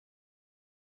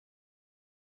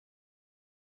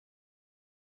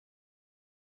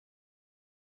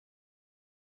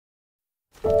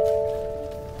It's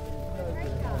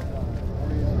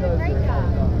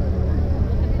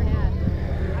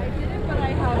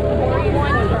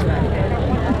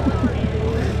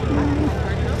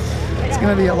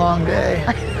gonna be a long day.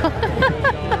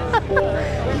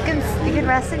 You can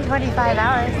rest in 25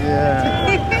 hours.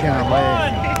 Yeah, can't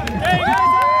wait.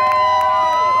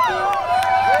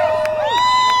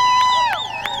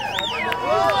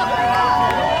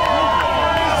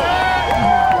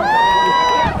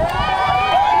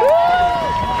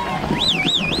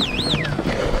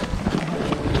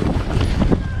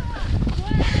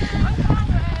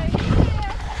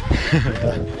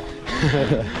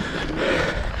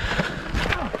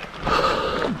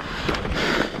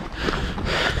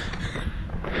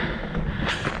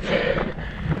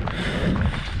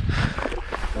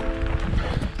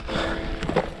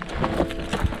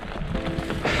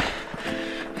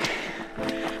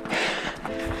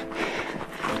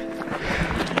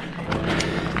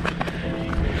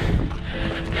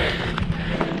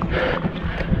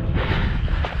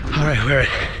 All right, we're at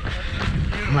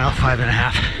mile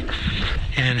 5.5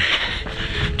 and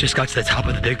just got to the top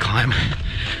of the big climb.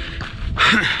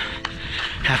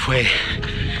 Halfway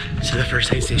to the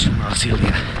first aid station where I'll see you.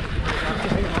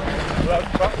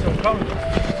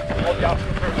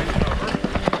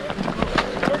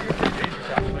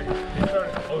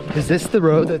 Is this the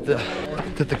road that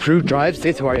the crew drives to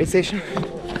get to our aid station?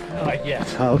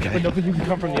 Yes. Oh, okay. But nobody can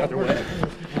come from the other way.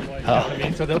 You know what I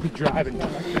mean? So they'll be driving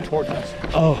towards us.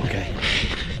 Oh, okay.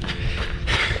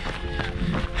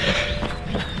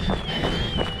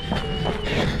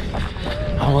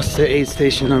 Almost to aid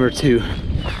station number 2,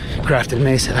 Grafton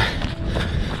Mesa.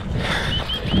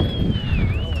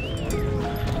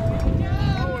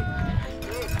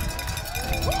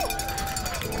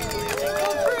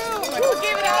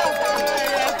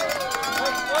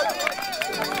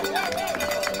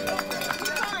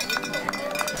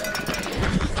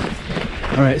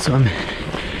 All right, so I'm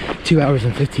 2 hours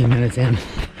and 15 minutes in,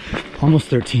 almost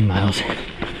 13 miles,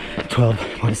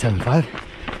 12.75,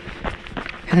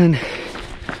 and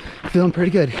feeling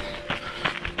pretty good.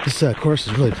 This course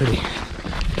is really pretty.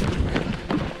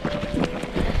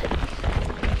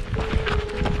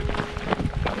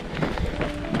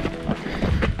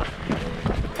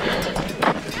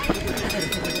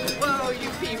 Whoa, you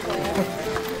people.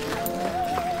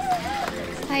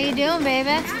 How you doing,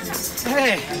 baby?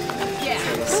 Hey!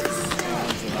 Yes.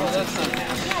 Oh, that's not bad.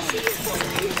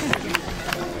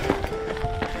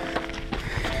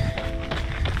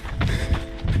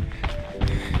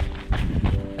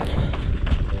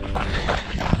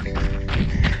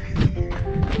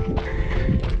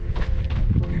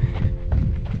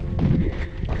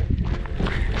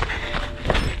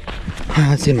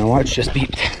 Let's see, my watch just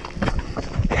beeped.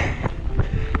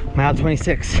 Mile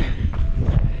 26.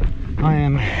 I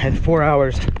am at 4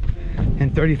 hours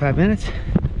and 35 minutes.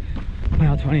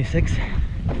 Mile 26.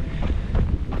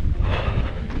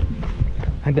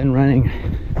 I've been running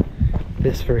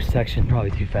this first section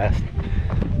probably too fast,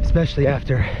 especially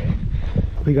after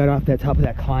we got off that top of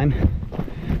that climb.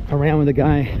 I ran with a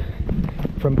guy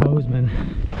from Bozeman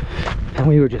and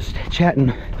we were just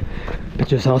chatting, but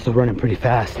just also running pretty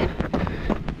fast.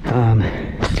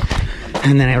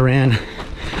 And then I ran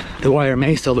the Wire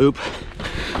Mesa loop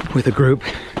with a group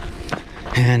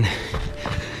and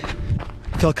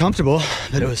felt comfortable,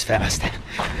 but it was fast.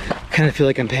 Kind of feel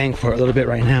like I'm paying for it a little bit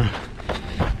right now.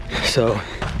 So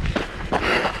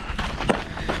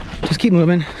just keep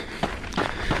moving,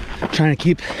 trying to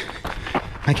keep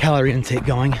my calorie intake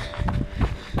going.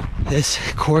 This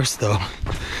course though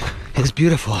is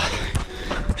beautiful.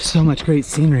 So much great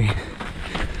scenery,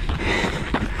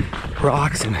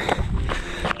 rocks and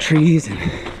trees and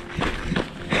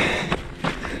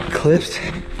cliffs.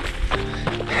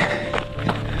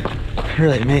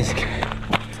 Really amazing.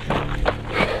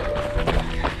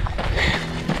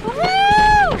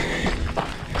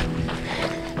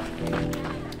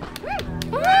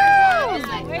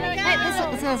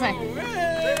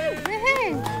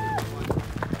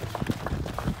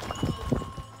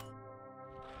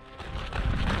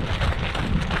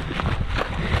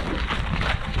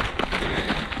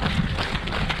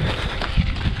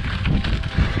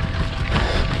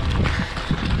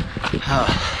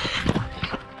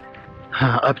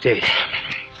 Update.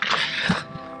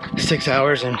 6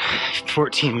 hours and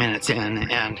 14 minutes in,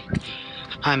 and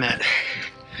I'm at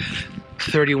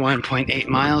 31.8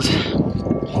 miles.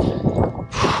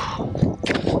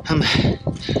 I'm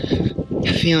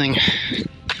feeling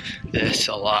this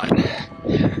a lot.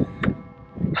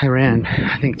 I ran,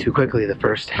 I think, too quickly the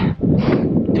first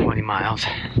 20 miles,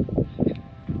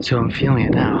 so I'm feeling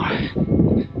it now.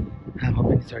 I'm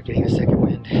hoping start getting a second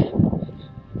wind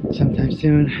sometime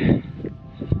soon.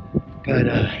 But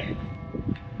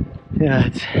yeah,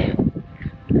 it's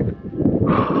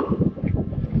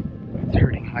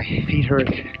hurting. My feet hurt,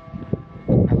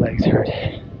 my legs hurt,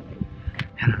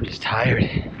 and I'm just tired.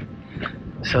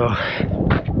 So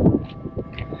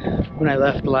when I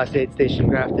left the last aid station,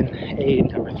 Grafton aid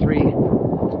number 3,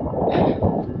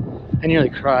 I nearly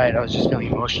cried. I was just feeling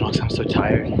emotional because I'm so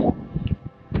tired.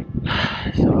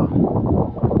 So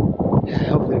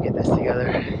hopefully we get this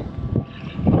together.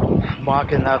 I'm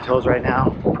walking the uphills right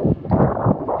now.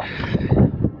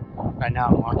 Right now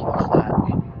I'm walking the flat.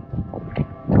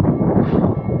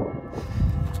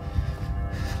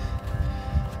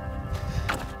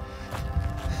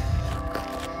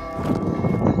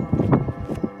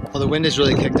 Well, the wind has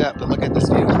really kicked up, but look at this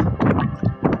view.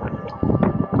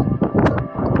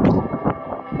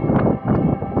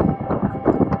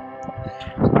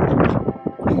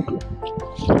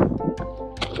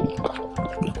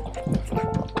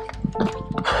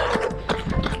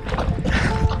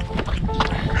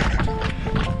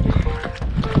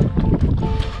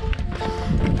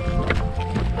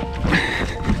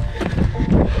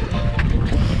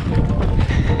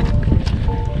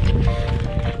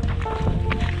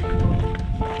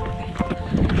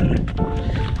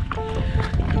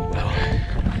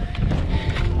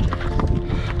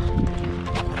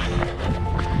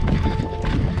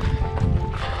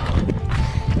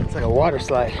 Water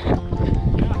slide.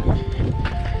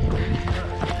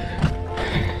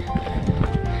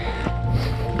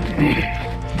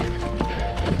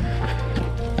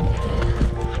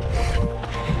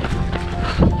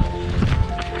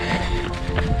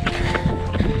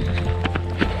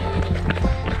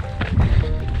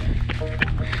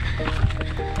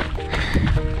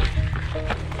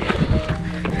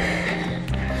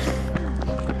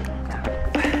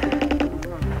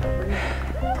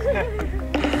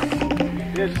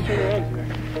 Yeah, just turn around.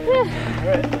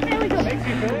 Alright. There we go. Makes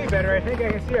you feel any better. I think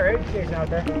I can see our aid station out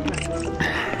there.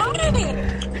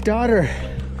 Daughter.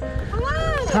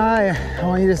 Hello. Hi. I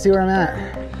want you to see where I'm at.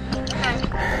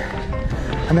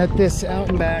 I'm at this out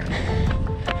and back.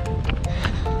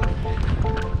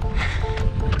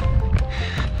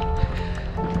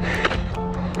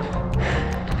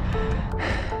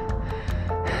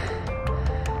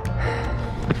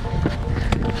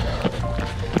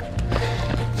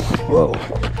 Whoa.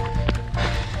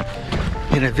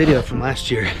 In a video from last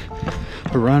year,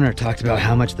 a runner talked about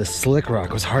how much the slick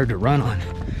rock was hard to run on.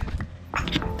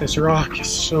 This rock is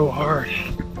so hard.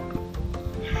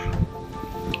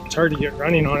 It's hard to get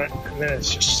running on it, and then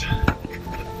it's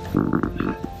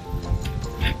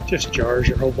just jars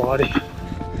your whole body.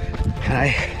 And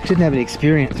I didn't have any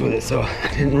experience with it, so I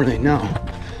didn't really know.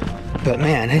 But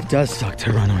man, it does suck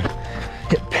to run on.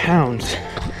 It pounds,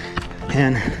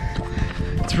 and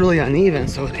it's really uneven,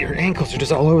 so your ankles are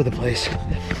just all over the place.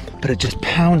 But it just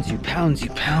pounds you, pounds you,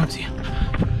 pounds you.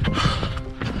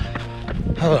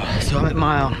 Oh, so I'm at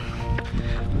mile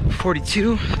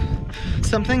 42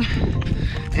 something,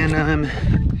 and I'm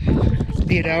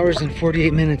 8 hours and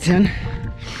 48 minutes in.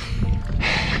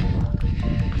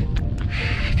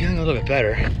 Feeling a little bit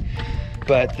better,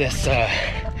 but this,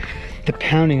 the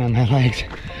pounding on my legs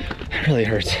really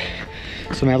hurts.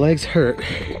 So my legs hurt,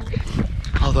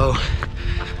 although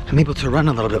I'm able to run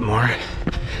a little bit more.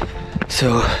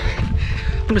 So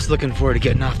I'm just looking forward to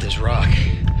getting off this rock.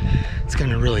 It's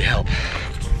gonna really help.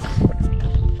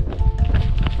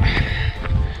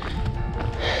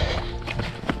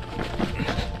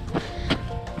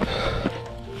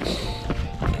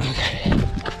 Okay.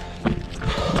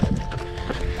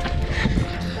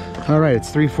 All right,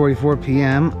 it's 3:44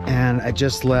 p.m. and I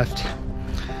just left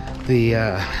the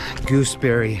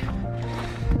Gooseberry,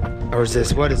 or is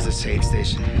this, what is this aid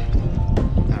station?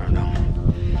 I don't know.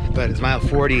 But it's mile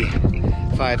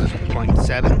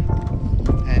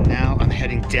 45.7, and now I'm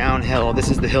heading downhill. This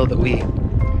is the hill that we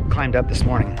climbed up this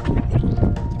morning.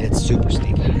 It's super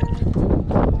steep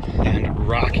and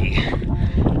rocky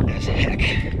as heck.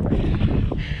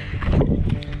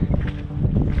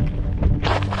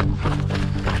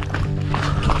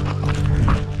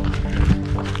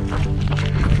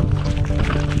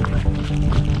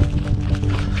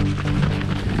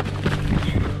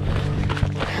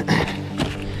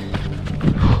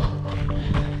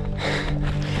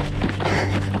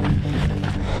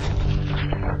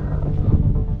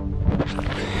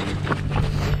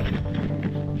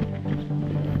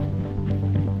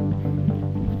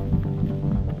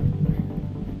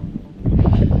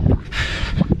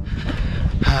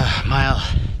 Mile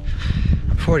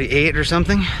 48 or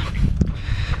something,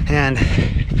 and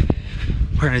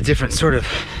we're in a different sort of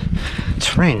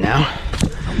terrain now.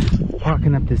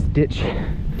 walking up this ditch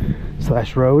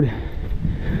slash road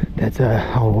that's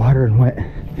all water and wet.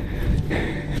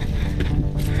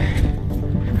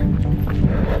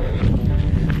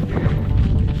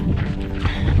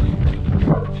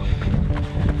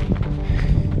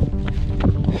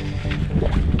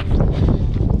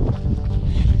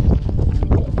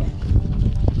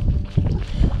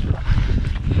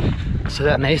 So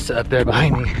that mesa up there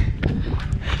behind me,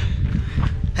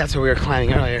 that's where we were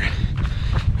climbing earlier.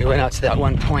 We went out to that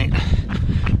one point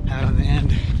out on the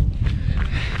end.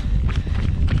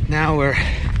 Now we're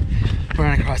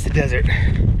running across the desert,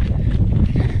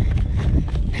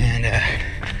 and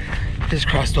just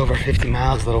crossed over 50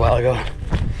 miles a little while ago.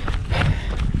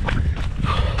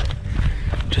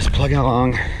 Just plugging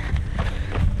along.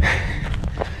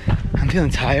 I'm feeling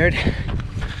tired,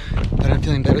 but I'm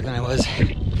feeling better than I was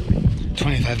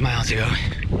 25 miles ago.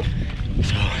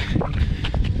 So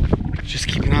just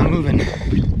keeping on moving,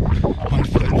 one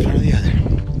foot in front of the other.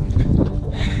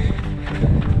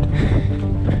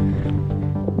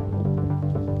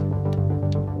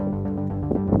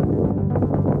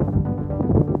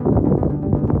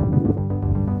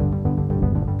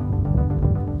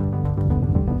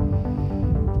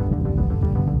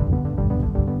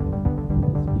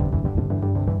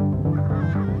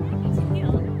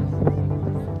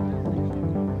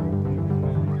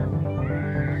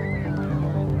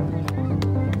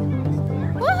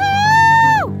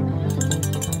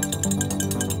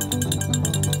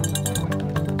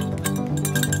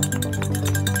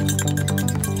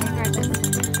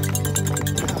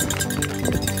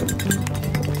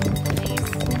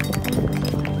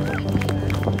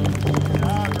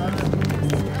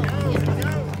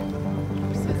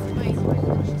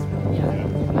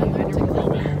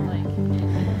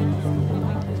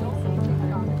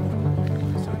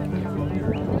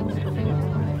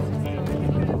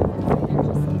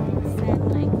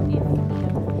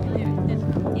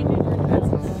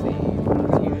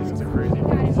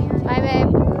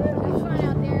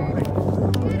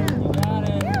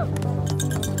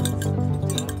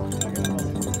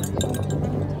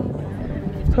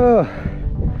 Oh,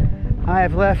 I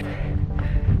have left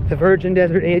the Virgin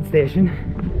Desert aid station,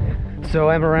 so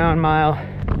I'm around mile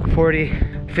 40,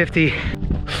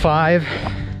 55,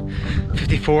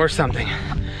 54 something.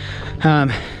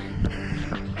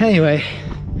 Anyway,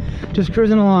 just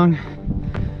cruising along.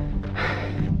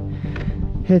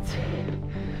 It's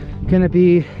gonna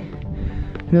be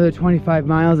another 25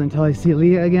 miles until I see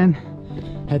Leah again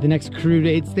at the next crude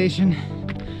aid station.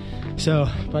 So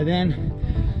by then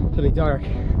it'll be dark.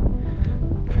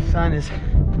 The sun is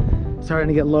starting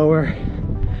to get lower,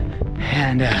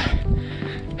 and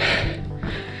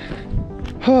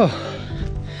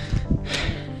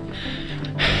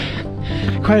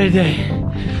quite a day.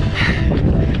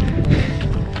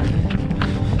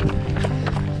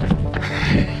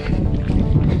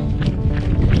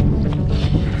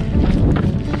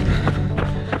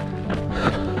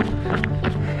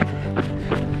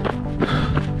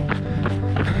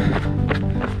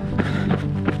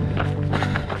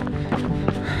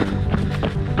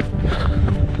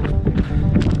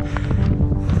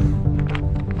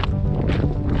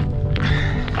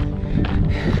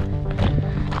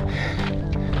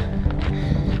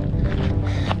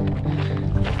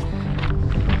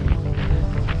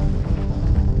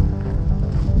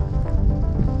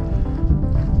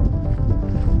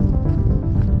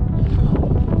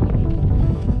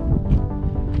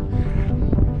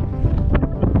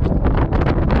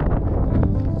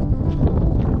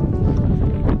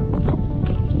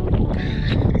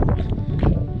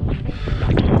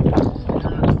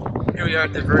 We are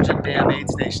at the Virgin Dam aid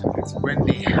station. It's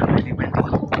windy, really windy.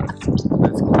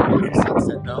 Let's go to the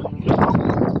sunset though.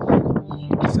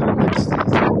 So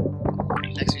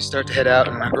next we start to head out,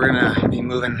 and we're gonna be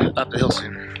moving up the hill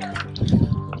soon. More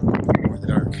in the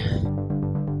dark.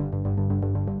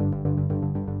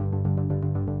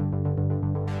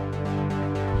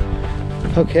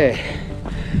 Okay,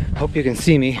 hope you can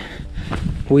see me.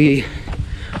 We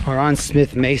are on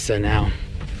Smith Mesa now,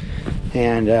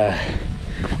 and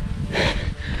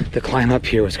the climb up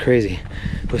here was crazy.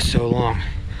 It was so long.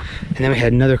 And then we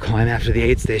had another climb after the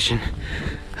aid station.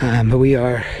 But we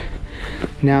are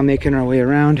now making our way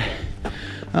around.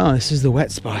 Oh, this is the wet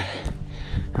spot.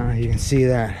 I don't know if you can see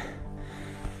that.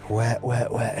 Wet,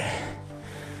 wet, wet.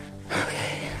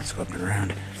 Okay, let's go up and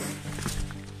around.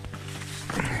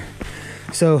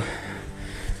 So,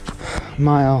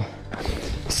 mile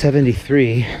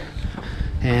 73,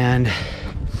 and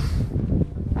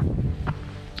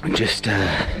just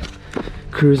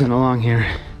cruising along here.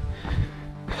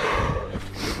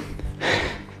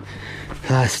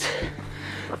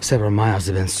 several miles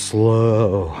have been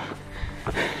slow.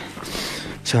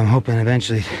 So I'm hoping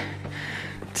eventually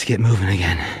to get moving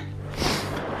again.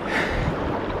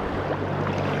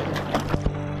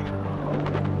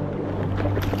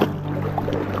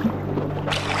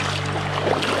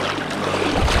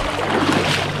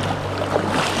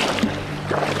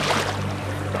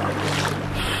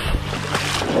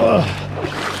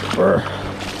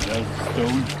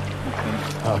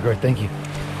 Oh, great, thank you.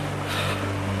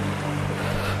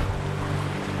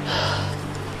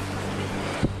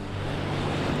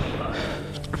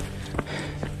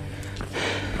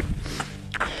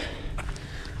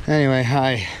 Anyway,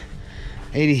 hi.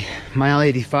 Mile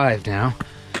 85 now,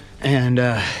 and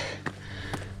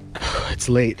it's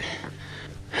late.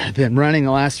 I've been running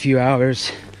the last few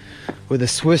hours with a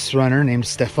Swiss runner named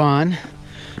Stefan.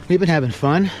 We've been having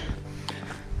fun,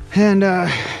 and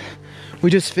we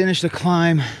just finished the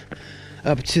climb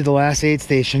up to the last aid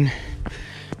station.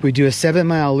 We do a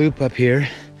 7-mile loop up here,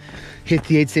 hit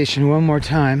the aid station one more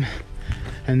time,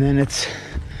 and then it's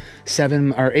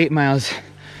 7 or 8 miles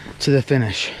to the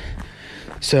finish.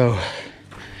 So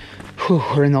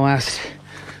we're in the last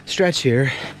stretch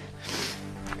here,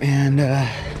 and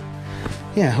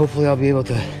yeah, hopefully I'll be able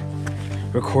to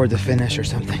record the finish or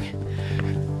something.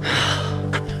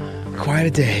 Quite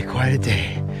a day, quite a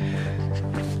day.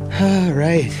 All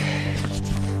right.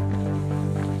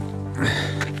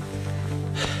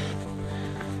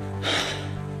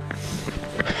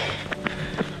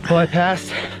 Well, I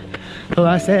passed the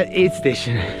last aid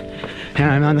station,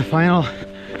 and I'm on the final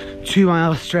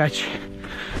 2-mile stretch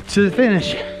to the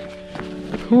finish.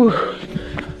 Whew.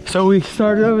 So we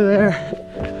started over there,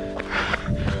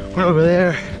 went over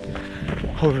there,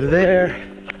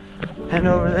 and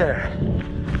over there,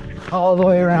 all the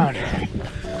way around.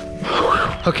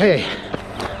 Okay,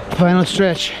 final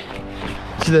stretch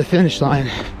to the finish line.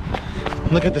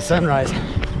 Look at the sunrise. I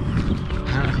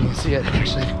don't know if you can see it,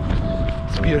 actually.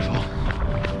 It's beautiful.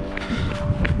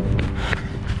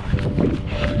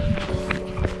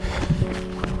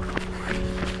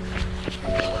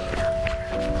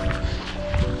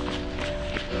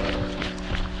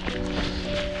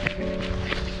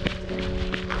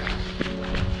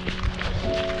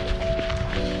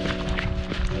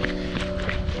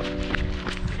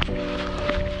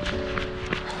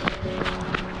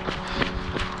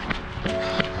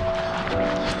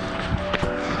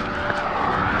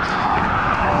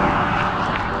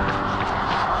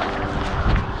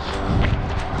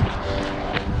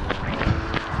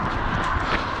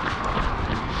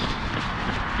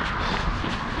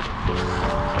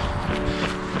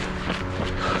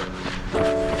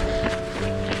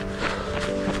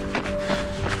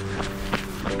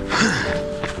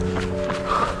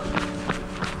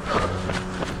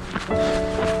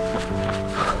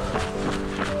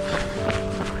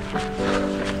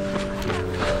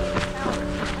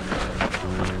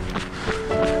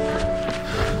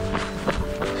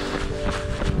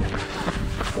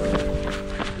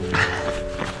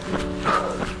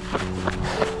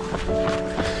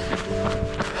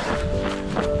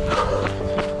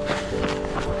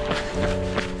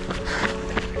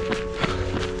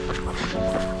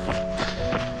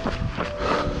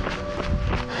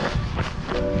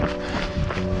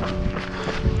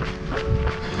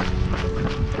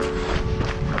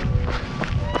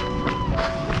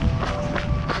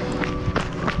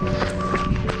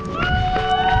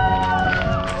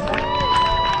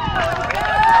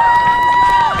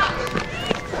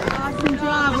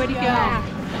 Way to go.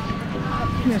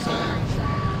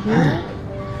 Yes.